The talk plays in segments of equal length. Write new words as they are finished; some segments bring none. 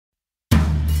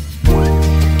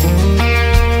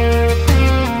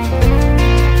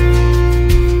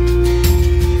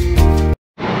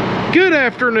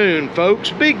afternoon, folks.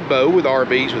 Big Bo with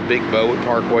RVs with Big Bo at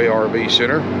Parkway RV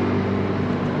Center.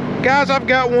 Guys, I've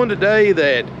got one today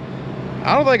that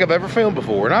I don't think I've ever filmed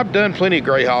before, and I've done plenty of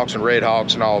Greyhawks and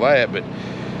Redhawks and all that, but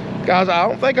guys, I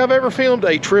don't think I've ever filmed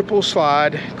a triple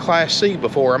slide Class C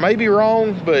before. I may be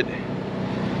wrong, but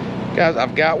guys,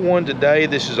 I've got one today.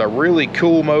 This is a really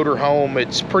cool motorhome.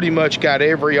 It's pretty much got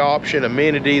every option,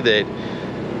 amenity that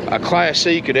a Class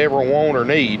C could ever want or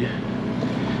need.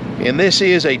 And this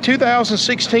is a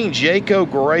 2016 Jayco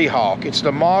Greyhawk. It's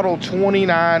the model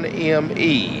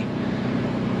 29ME.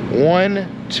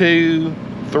 1, 2,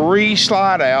 3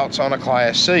 slide outs on a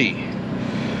Class C.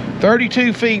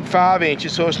 32 feet 5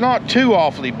 inches, so it's not too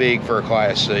awfully big for a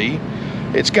Class C.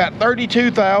 It's got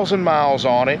 32,000 miles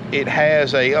on it. It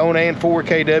has a Onan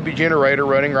 4kW generator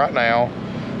running right now,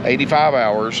 85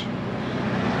 hours.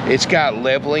 It's got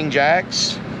leveling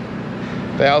jacks,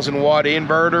 1000-watt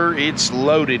inverter. It's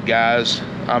loaded, guys.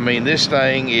 I mean, this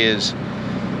thing is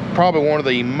probably one of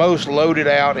the most loaded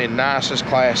out and nicest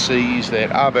Class C's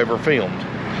that I've ever filmed.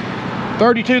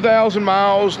 32,000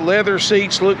 miles, leather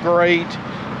seats look great.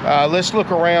 Let's look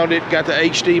around it. Got the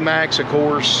HD Max, of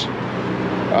course,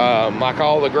 like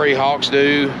all the Greyhawks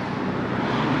do.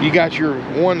 You got your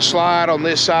one slide on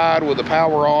this side with the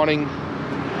power awning.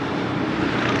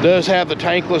 Does have the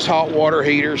tankless hot water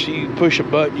heater, so you push a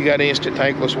button, you got instant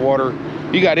tankless water.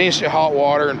 You got instant hot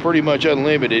water and pretty much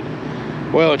unlimited.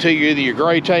 Well, until either your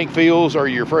gray tank fills or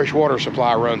your fresh water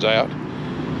supply runs out.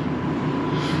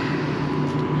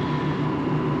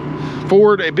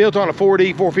 Ford, built on a Ford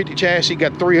E450 chassis,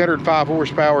 got 305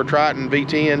 horsepower Triton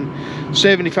V10,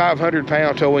 7,500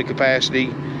 pound towing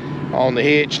capacity on the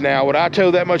hitch. Now, would I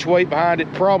tow that much weight behind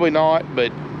it? Probably not,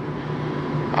 but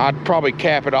I'd probably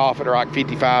cap it off at like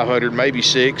 5,500, maybe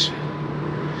 6.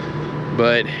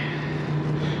 But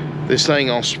this thing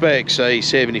on spec say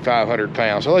 7,500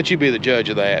 pounds. I'll let you be the judge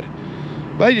of that.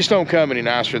 They just don't come any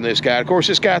nicer than this guy. Of course,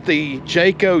 it's got the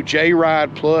Jayco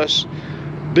J-Ride Plus.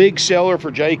 Big seller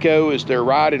for Jayco is their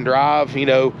ride and drive. You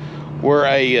know, where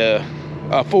a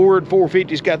Ford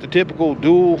 450's got the typical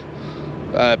dual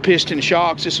piston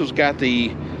shocks. This one's got the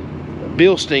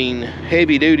Bilstein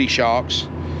heavy duty shocks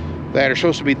that are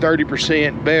supposed to be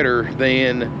 30% better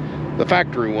than the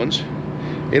factory ones.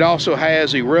 It also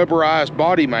has the rubberized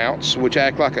body mounts, which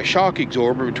act like a shock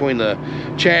absorber between the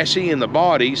chassis and the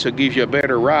body, so it gives you a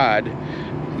better ride.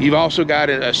 You've also got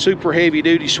a super heavy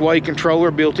duty sway controller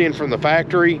built in from the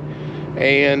factory,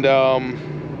 and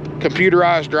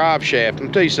computerized drive shaft. Let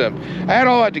me tell you something, add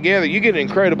all that together, you get an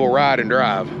incredible ride and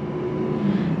drive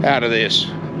out of this,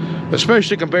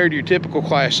 especially compared to your typical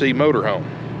Class C motorhome.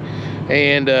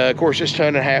 And of course, this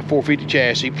 1.5-ton 450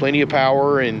 chassis, plenty of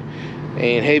power and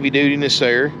heavy dutiness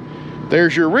there.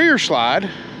 There's your rear slide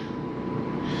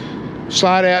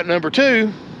out number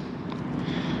 2,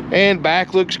 and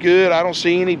back looks good. I don't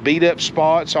see any beat up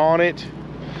spots on it,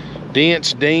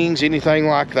 dents, dings, anything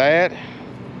like that.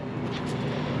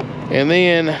 And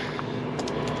then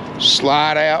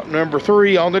slide out number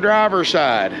 3 on the driver's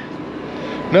side.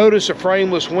 Notice the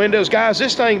frameless windows. Guys,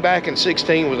 this thing back in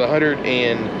 16 was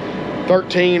 $113,000 or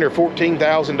 $14,000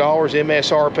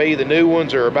 MSRP. The new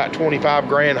ones are about 25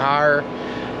 grand higher.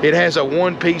 It has a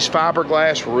one-piece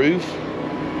fiberglass roof.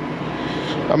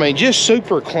 I mean, just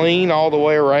super clean all the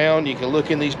way around. You can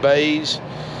look in these bays,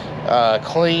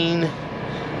 clean.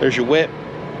 There's your wet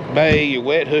bay, your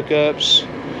wet hookups.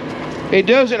 It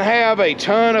doesn't have a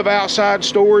ton of outside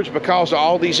storage because of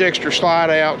all these extra slide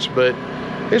outs, but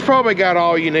it's probably got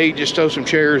all you need. Just throw some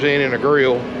chairs in and a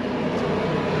grill.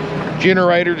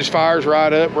 Generator just fires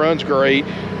right up, runs great.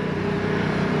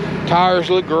 Tires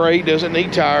look great, doesn't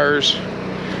need tires.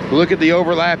 Look at the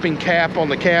overlapping cap on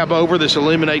the cab over. This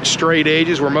eliminates straight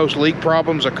edges where most leak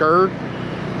problems occur.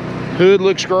 Hood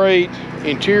looks great,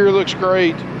 interior looks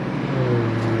great.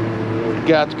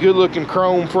 Got the good looking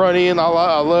chrome front end. I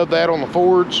love that on the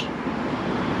Fords.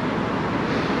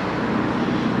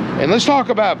 And let's talk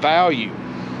about value.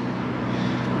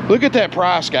 Look at that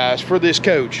price, guys, for this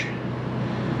coach.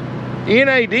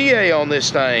 NADA on this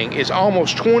thing is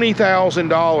almost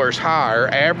 $20,000 higher,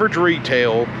 average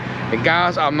retail. And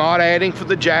guys, I'm not adding for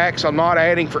the jacks. I'm not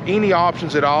adding for any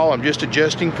options at all. I'm just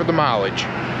adjusting for the mileage.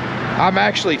 I'm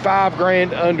actually 5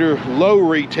 grand under low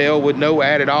retail with no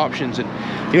added options. And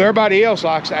you know, everybody else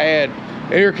likes to add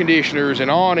air conditioners and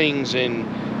awnings and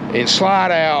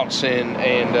slide outs and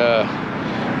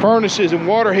furnaces and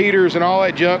water heaters and all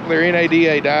that junk their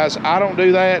NADA does. I don't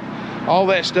do that. All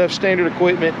that stuff, standard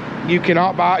equipment. You could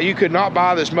not buy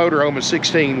this motorhome at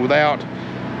 16 without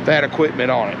that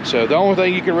equipment on it. So the only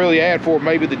thing you can really add for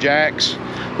maybe the jacks,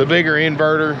 the bigger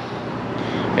inverter,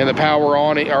 and the power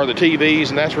on it, or the TVs,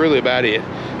 and that's really about it.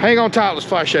 Hang on tight, let's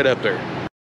flash that up there.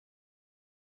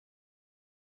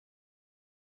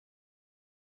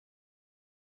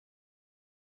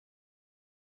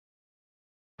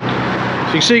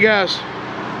 So you see, guys,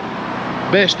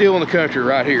 best deal in the country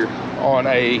right here on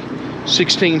a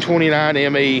 1629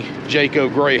 ME Jayco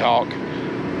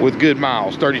Greyhawk with good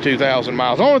miles, 32,000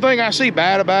 miles. The only thing I see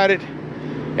bad about it,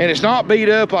 and it's not beat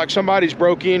up like somebody's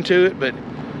broke into it, but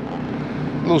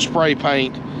a little spray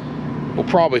paint will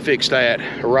probably fix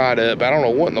that right up. I don't know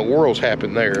what in the world's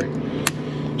happened there.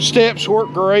 Steps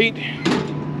work great.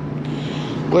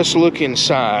 Let's look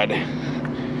inside.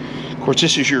 Of course,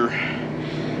 this is your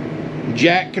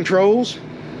jack controls.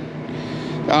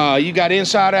 You got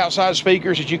inside outside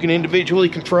speakers that you can individually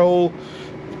control.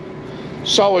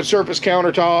 Solid surface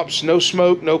countertops, no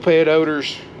smoke, no pet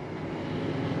odors.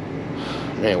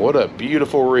 Man, what a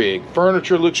beautiful rig.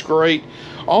 Furniture looks great.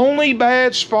 Only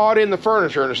bad spot in the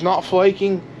furniture, and it's not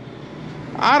flaking.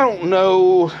 I don't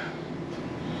know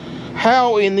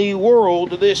how in the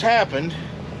world this happened,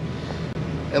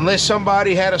 unless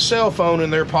somebody had a cell phone in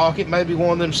their pocket, maybe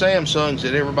one of them Samsungs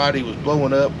that everybody was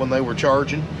blowing up when they were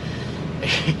charging.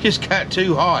 It just got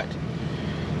too hot.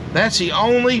 That's the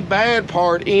only bad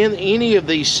part in any of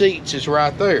these seats is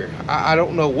right there. I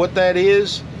don't know what that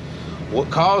is, what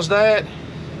caused that.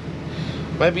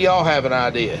 Maybe y'all have an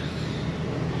idea.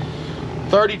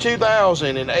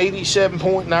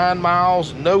 32,087.9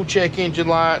 miles, no check engine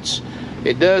lights.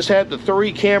 It does have the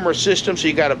 3-camera system, so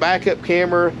you got a backup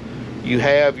camera, you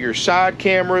have your side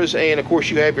cameras, and of course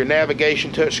you have your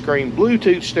navigation touchscreen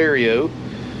Bluetooth stereo.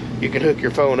 You can hook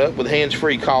your phone up with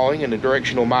hands-free calling and a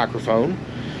directional microphone.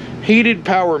 Heated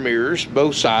power mirrors,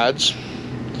 both sides.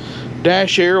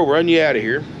 Dash air will run you out of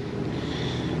here.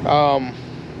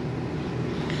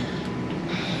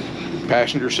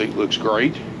 Passenger seat looks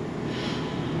great.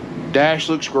 Dash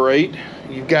looks great.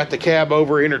 You've got the cab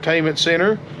over entertainment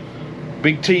center.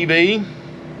 Big TV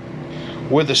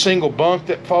with a single bunk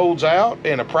that folds out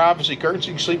and a privacy curtain, so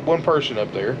you can sleep one person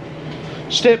up there.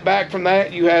 Step back from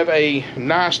that, you have a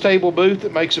nice table booth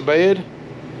that makes a bed.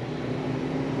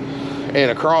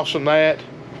 And across from that,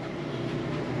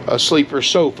 a sleeper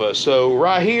sofa. So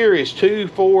right here is 2,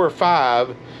 4,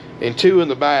 5, and 2 in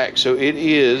the back. So it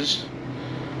is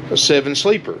a 7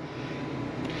 sleeper.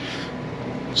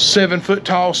 7-foot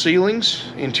tall ceilings,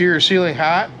 interior ceiling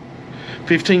height,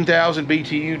 15,000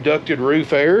 BTU ducted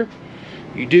roof air.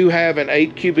 You do have an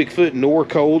 8 cubic foot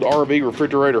Norcold RV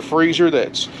refrigerator freezer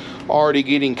that's already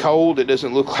getting cold. It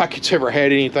doesn't look like it's ever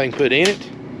had anything put in it.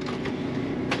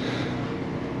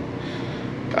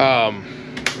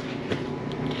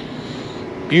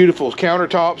 Beautiful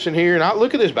countertops in here, and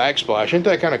look at this backsplash. Ain't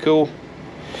that kind of cool?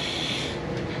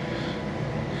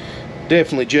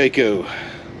 Definitely Jayco,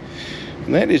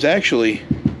 and that is actually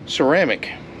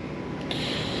ceramic.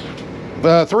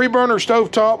 3-burner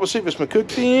stovetop. Let's see if it's been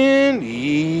cooked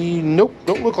in. Nope,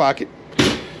 don't look like it.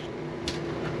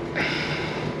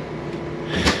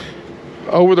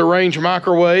 Over the range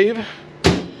microwave.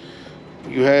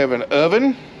 You have an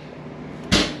oven.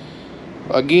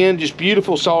 Again, just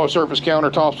beautiful solid surface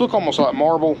countertops. Look almost like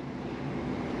marble.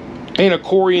 And a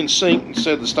Corian sink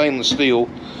instead of the stainless steel.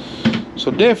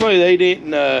 So definitely they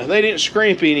didn't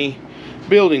scrimp any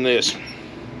building this.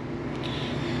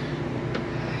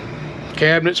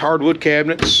 Cabinets, hardwood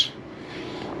cabinets.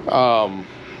 I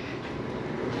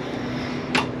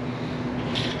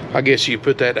guess you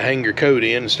put that to hang your coat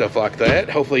in and stuff like that.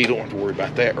 Hopefully you don't have to worry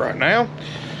about that right now.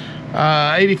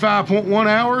 85.1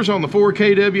 hours on the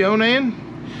 4kW Onan.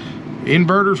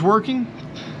 Inverter's working.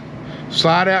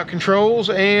 Slide out controls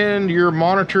and your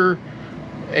monitor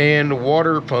and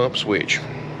water pump switch.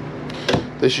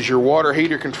 This is your water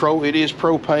heater control. It is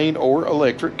propane or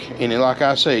electric. And like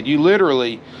I said, you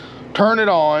literally turn it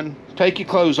on, take your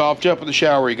clothes off, jump in the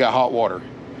shower, you got hot water.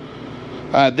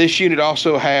 This unit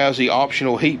also has the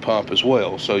optional heat pump as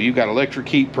well. So you've got electric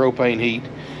heat, propane heat,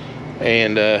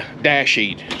 and dash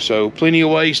heat. So plenty of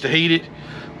ways to heat it,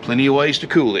 plenty of ways to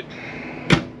cool it.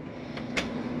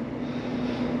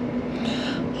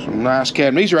 Some nice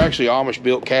cabinets. These are actually Amish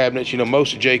built cabinets. You know,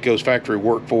 most of Jayco's factory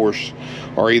workforce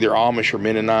are either Amish or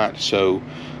Mennonite. So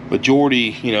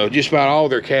majority, you know, just about all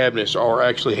their cabinets are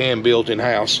actually hand built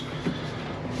in-house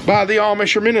by the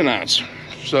Amish or Mennonites.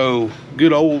 So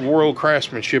good old world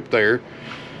craftsmanship there.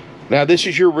 Now this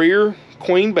is your rear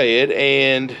queen bed,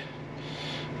 and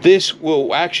this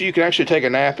will actually, you can actually take a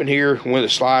nap in here when the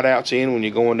slide out's in when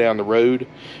you're going down the road.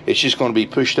 It's just going to be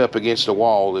pushed up against the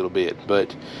wall a little bit,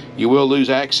 but you will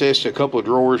lose access to a couple of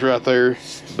drawers right there,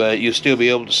 but you'll still be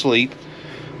able to sleep.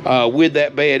 with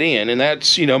that bed in. And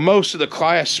that's, you know, most of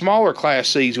the smaller Class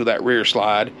C's with that rear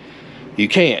slide, you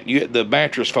can't. The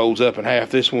mattress folds up in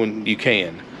half. This one, you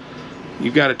can.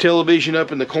 You've got a television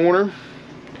up in the corner.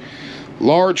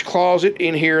 Large closet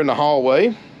in here in the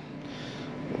hallway.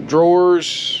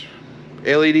 Drawers,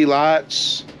 LED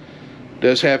lights.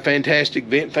 Does have fantastic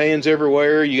vent fans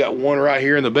everywhere. You got one right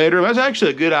here in the bedroom. That's actually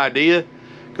a good idea,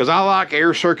 because I like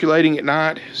air circulating at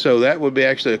night. So that would be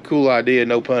actually a cool idea,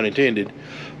 no pun intended,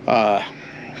 to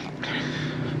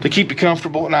keep you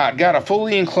comfortable at night. Got a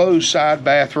fully enclosed side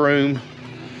bathroom.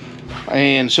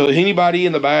 And so anybody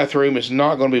in the bathroom is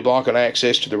not going to be blocking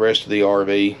access to the rest of the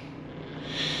RV.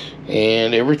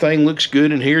 And everything looks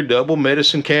good in here. Double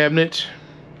medicine cabinet.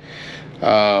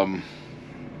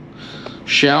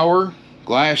 Shower.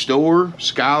 Glass door.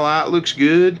 Skylight looks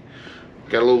good.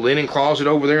 Got a little linen closet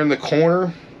over there in the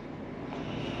corner.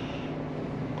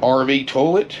 RV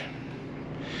toilet.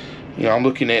 You know, I'm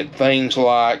looking at things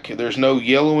like there's no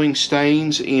yellowing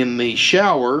stains in the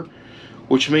shower,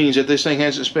 which means that this thing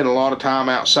hasn't spent a lot of time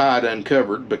outside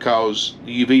uncovered, because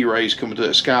the UV rays coming to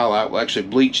the skylight will actually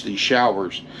bleach these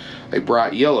showers a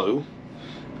bright yellow.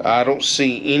 I don't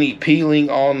see any peeling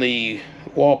on the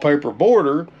wallpaper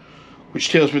border, which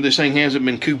tells me this thing hasn't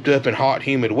been cooped up in hot,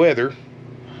 humid weather.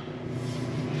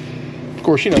 Of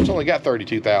course, you know, it's only got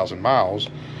 32,000 miles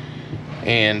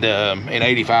and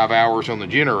 85 hours on the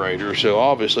generator, so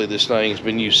obviously this thing's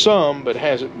been used some, but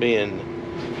hasn't been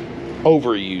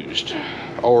overused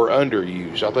or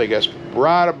underused. I think that's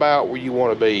right about where you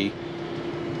want to be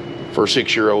for a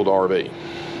 6-year-old RV.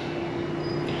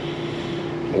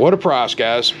 What a price,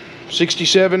 guys.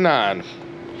 $67,900.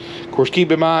 Of course,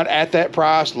 keep in mind, at that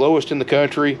price, lowest in the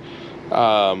country,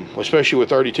 especially with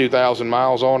 32,000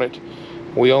 miles on it,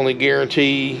 we only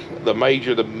guarantee the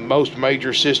most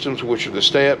major systems, which are the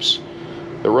steps,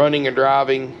 the running and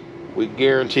driving. We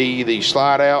guarantee the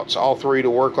slide outs, all three, to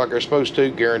work like they're supposed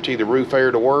to. Guarantee the roof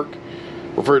air to work,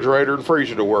 refrigerator and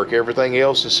freezer to work. Everything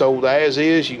else is sold as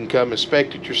is. You can come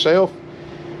inspect it yourself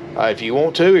if you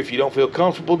want to. If you don't feel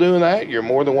comfortable doing that, you're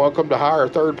more than welcome to hire a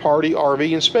third-party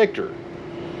RV inspector.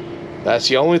 That's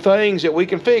the only things that we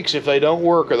can fix if they don't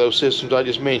work, are those systems I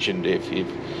just mentioned. If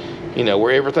you know,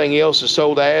 where everything else is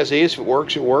sold as is. If it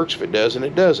works, it works. If it doesn't,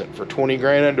 it doesn't. For 20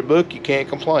 grand under book, you can't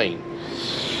complain,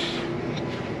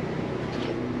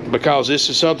 because this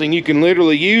is something you can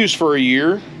literally use for a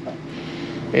year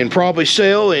and probably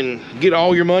sell and get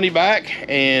all your money back,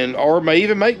 and or may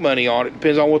even make money on it.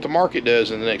 Depends on what the market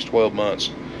does in the next 12 months.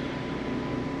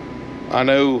 I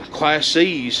know Class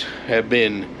C's have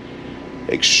been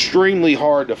extremely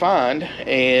hard to find,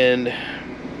 and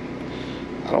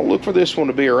I don't look for this one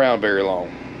to be around very long.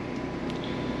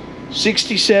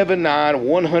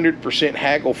 $67,900, 100%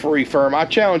 haggle-free firm. I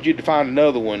challenge you to find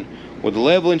another one with the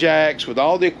leveling jacks, with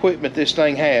all the equipment this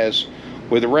thing has,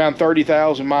 with around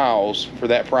 30,000 miles for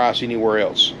that price anywhere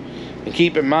else. And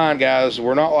keep in mind, guys,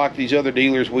 we're not like these other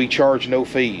dealers. We charge no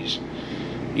fees.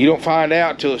 You don't find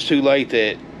out till it's too late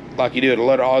that, like you do at a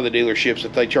lot of other dealerships,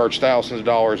 that they charge thousands of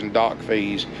dollars in dock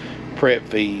fees, prep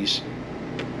fees,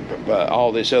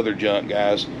 all this other junk,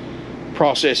 guys.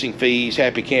 Processing fees,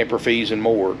 happy camper fees, and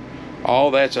more.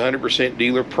 All that's 100%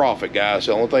 dealer profit, guys.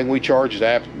 The only thing we charge is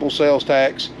applicable sales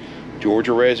tax.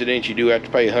 Georgia residents, you do have to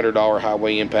pay a $100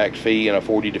 highway impact fee and a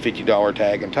 $40 to $50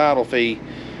 tag and title fee.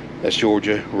 That's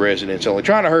Georgia residents only.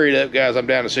 Trying to hurry it up, guys. I'm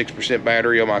down to 6%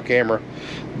 battery on my camera.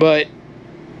 But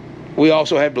we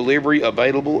also have delivery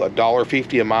available,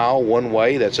 $1.50 a mile one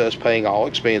way. That's us paying all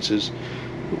expenses,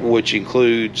 which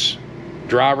includes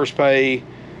driver's pay,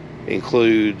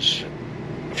 includes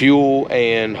fuel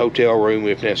and hotel room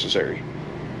if necessary.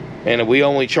 And we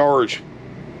only charge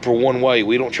for one way.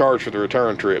 We don't charge for the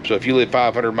return trip. So if you live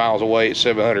 500 miles away, it's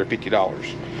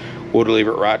 $750. We'll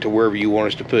deliver it right to wherever you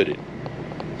want us to put it,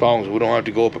 as long as we don't have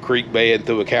to go up a creek bed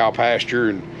through a cow pasture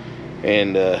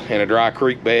and a dry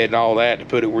creek bed and all that to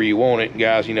put it where you want it.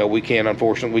 Guys, you know,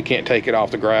 unfortunately we can't take it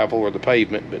off the gravel or the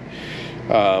pavement, but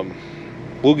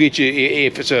we'll get you,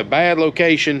 if it's a bad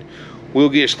location, we'll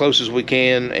get as close as we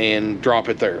can and drop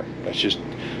it there. That's just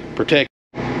protect.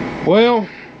 Well,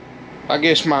 I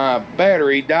guess my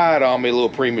battery died on me a little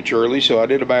prematurely, so I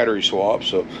did a battery swap,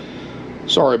 so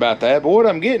sorry about that. But what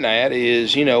I'm getting at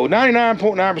is, you know,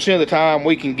 99.9% of the time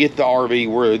we can get the RV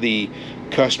where the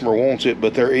customer wants it,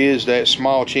 but there is that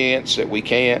small chance that we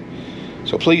can't.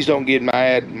 So please don't get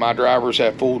mad. My drivers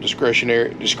have full discretion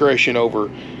over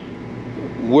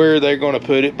where they're going to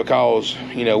put it, because,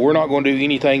 you know, we're not going to do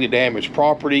anything to damage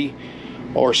property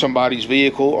or somebody's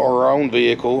vehicle or our own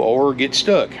vehicle or get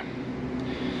stuck.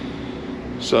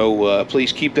 So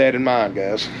please keep that in mind,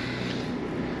 guys.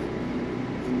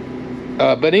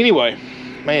 But anyway,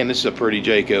 man, this is a pretty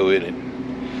Jayco, isn't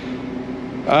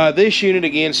it? This unit,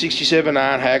 again,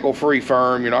 67.9, haggle-free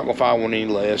firm. You're not going to find one any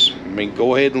less. I mean,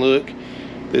 go ahead and look.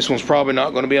 This one's probably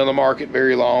not going to be on the market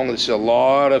very long. This is a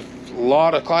lot of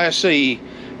Class C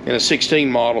in a 16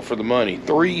 model for the money.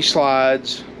 3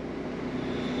 slides,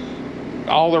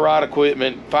 all the right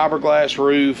equipment, fiberglass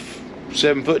roof,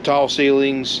 7-foot tall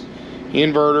ceilings,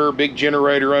 inverter, big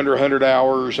generator under 100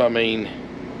 hours. I mean,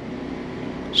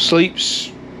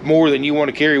 sleeps more than you want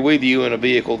to carry with you in a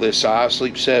vehicle this size.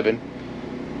 Sleeps 7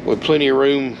 with plenty of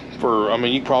room for, I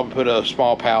mean, you can probably put a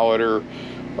small pallet or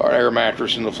air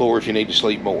mattress in the floor if you need to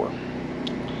sleep more.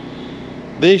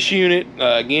 This unit,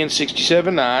 again,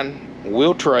 67.9,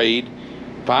 will trade.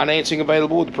 Financing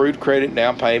available with approved credit and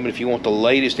down payment if you want the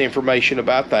latest information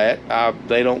about that.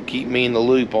 They don't keep me in the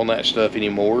loop on that stuff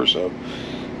anymore, so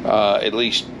at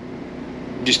least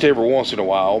just every once in a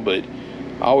while. But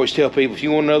I always tell people, if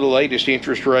you want to know the latest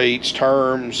interest rates,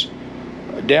 terms,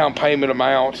 down payment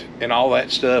amount, and all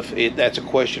that stuff, that's a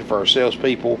question for our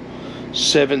salespeople.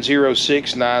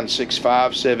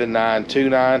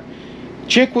 706-965-7929.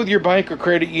 Check with your bank or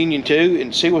credit union too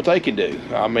and see what they can do.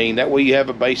 I mean, that way you have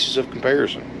a basis of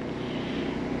comparison.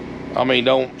 I mean,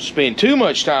 don't spend too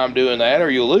much time doing that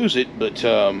or you'll lose it, but you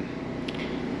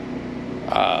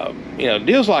know,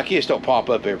 deals like this don't pop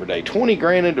up every day. 20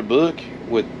 grand under book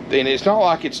with, and it's not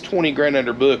like it's 20 grand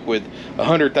under book with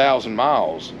 100,000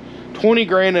 miles. 20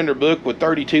 grand under book with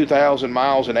 32,000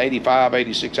 miles and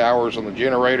 86 hours on the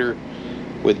generator,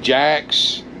 with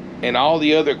jacks and all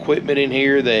the other equipment in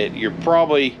here that you're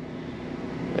probably,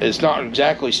 it's not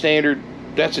exactly standard.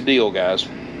 That's a deal, guys.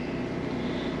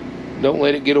 Don't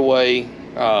let it get away.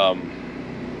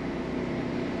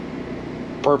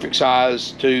 Perfect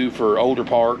size too for older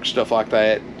parks, stuff like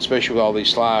that, especially with all these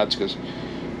slides, because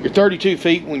you're 32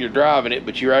 feet when you're driving it,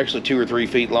 but you're actually 2 or 3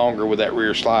 feet longer with that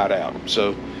rear slide out.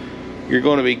 So you're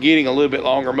going to be getting a little bit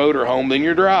longer motor home than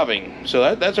you're driving.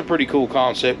 So that's a pretty cool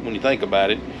concept when you think about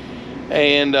it.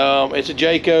 And it's a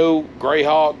Jayco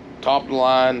Greyhawk, top of the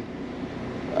line.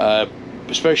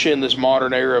 Especially in this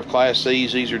modern era of Class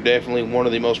C's, these are definitely one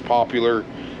of the most popular,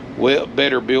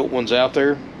 better built ones out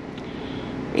there.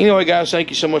 Anyway, guys, thank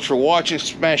you so much for watching.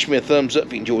 Smash me a thumbs up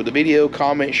if you enjoyed the video.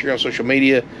 Comment, share on social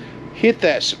media. Hit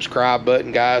that subscribe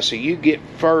button, guys, so you get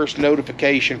first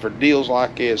notification for deals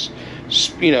like this.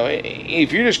 You know,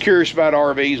 if you're just curious about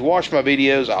RVs, watch my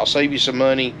videos. I'll save you some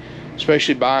money,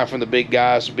 especially buying from the big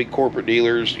guys, the big corporate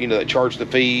dealers, you know, that charge the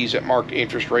fees, that mark the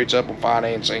interest rates up on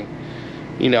financing.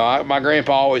 You know, my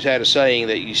grandpa always had a saying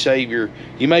that you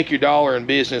make your dollar in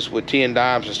business with 10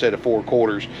 dimes instead of 4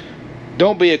 quarters.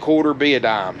 Don't be a quarter, be a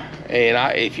dime. And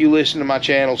if you listen to my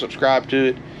channel, subscribe to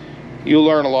it, you'll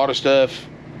learn a lot of stuff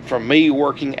from me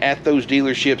working at those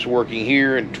dealerships, working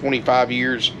here in 25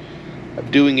 years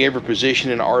of doing every position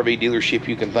in an RV dealership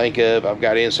you can think of. I've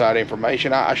got inside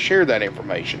information. I share that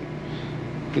information.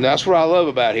 And that's what I love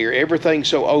about here. Everything's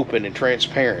so open and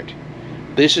transparent.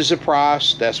 This is the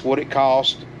price. That's what it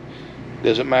costs.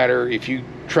 Doesn't matter if you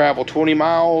travel 20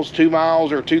 miles, 2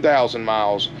 miles, or 2,000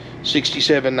 miles.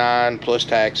 $67.9 plus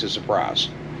tax is the price.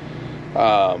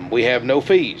 We have no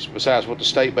fees besides what the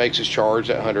state makes us charge,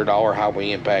 that $100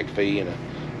 highway impact fee and a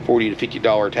 $40 to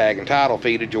 $50 tag and title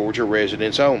fee to Georgia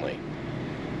residents only.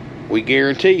 We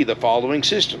guarantee the following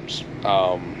systems: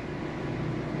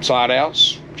 slide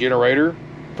outs, generator,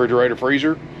 refrigerator,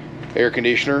 freezer, air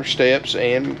conditioner, steps,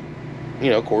 and, you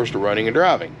know, of course, the running and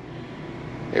driving.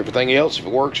 Everything else, if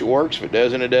it works, it works. If it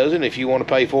doesn't, it doesn't. If you want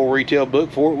to pay full retail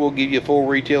book for it, we'll give you a full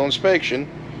retail inspection,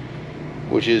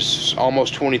 which is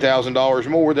almost $20,000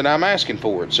 more than I'm asking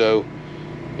for it. So,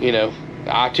 you know,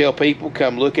 I tell people,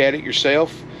 come look at it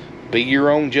yourself. Be your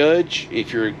own judge.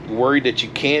 If you're worried that you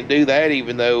can't do that,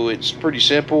 even though it's pretty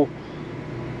simple,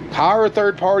 hire a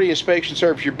third-party inspection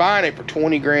service. You're buying it for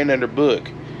 20 grand under book.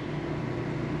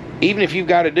 Even if you've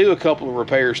got to do a couple of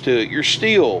repairs to it, you're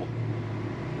still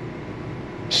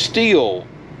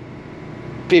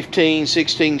 15,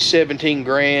 16, 17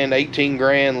 grand, 18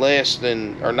 grand less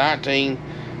than, or 19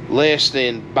 less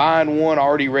than buying one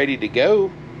already ready to go.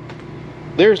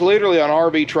 There's literally on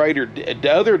RV Trader,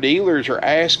 the other dealers are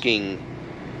asking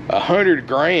 100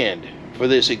 grand for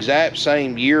this exact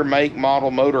same year, make,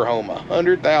 model motorhome.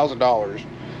 $100,000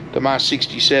 to my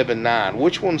 67.9.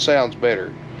 Which one sounds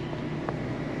better?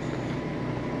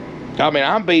 I mean,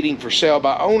 I'm beating for sale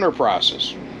by owner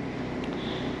prices.